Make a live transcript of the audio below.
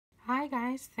Hi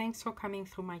guys, thanks for coming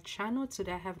through my channel.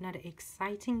 Today I have another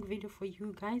exciting video for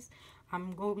you guys.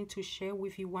 I'm going to share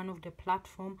with you one of the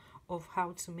platform of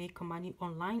how to make money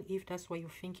online if that's what you're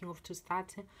thinking of to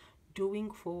start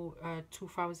doing for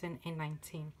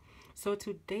 2019. So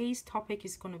today's topic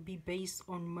is going to be based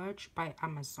on Merch by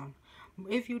Amazon.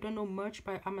 If you don't know, Merch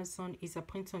by Amazon is a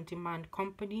print-on-demand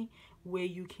company where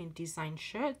you can design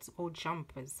shirts or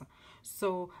jumpers.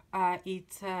 So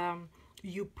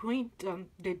you print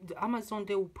the Amazon,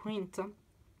 they will print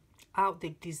out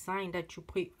the design that you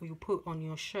put on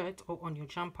your shirt or on your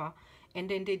jumper, and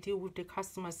then they deal with the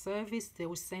customer service. They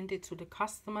will send it to the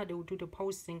customer, they will do the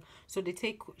posting, so they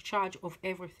take charge of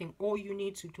everything. All you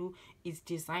need to do is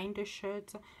design the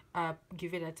shirt,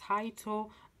 give it a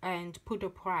title, and put a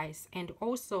price. And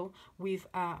also with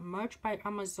Merch by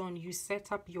Amazon, you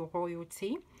set up your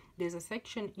royalty. There's a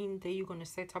section in there you're going to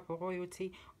set up a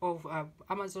royalty of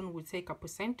Amazon will take a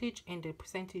percentage, and the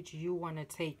percentage you want to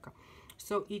take.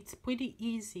 So it's pretty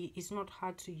easy, it's not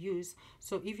hard to use.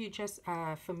 So if you just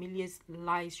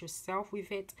familiarize yourself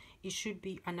with it, it should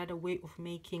be another way of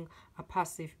making a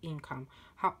passive income.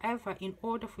 However, in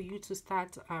order for you to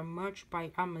start Merch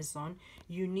by Amazon,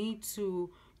 you need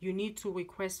to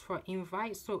request for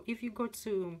invite. So if you go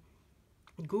to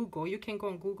Google, you can go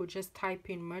on Google, just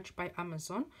type in Merch by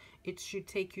Amazon. It should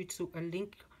take you to a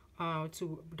link,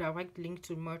 to direct link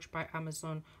to Merch by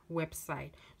Amazon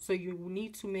website. So you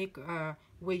need to make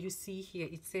where you see here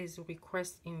it says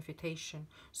request invitation.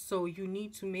 So you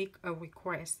need to make a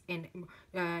request, and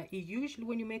usually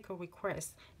when you make a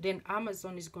request, then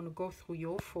Amazon is going to go through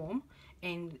your form,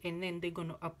 and then they're going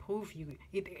to approve you.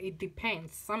 It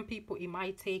depends. Some people it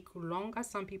might take longer,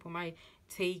 some people might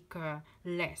take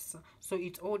less. So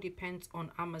it all depends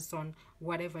on Amazon,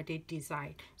 whatever they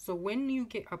decide. So when you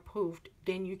get approved,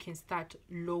 then you can start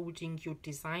loading your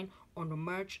design on the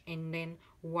merch and then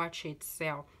watch it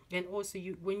sell. And also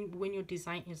when your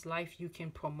design is live, you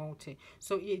can promote it.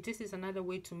 So this is another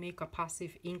way to make a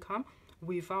passive income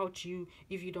without you,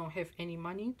 if you don't have any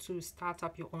money to start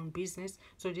up your own business.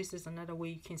 So this is another way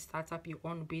you can start up your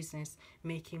own business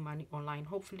making money online.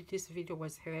 Hopefully this video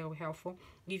was very helpful.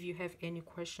 If you have any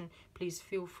question, please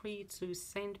feel free to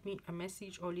send me a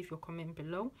message or leave your comment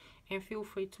below, and feel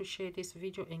free to share this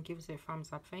video and give it a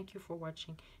thumbs up. Thank you for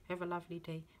watching. Have a lovely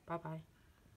day. Bye bye.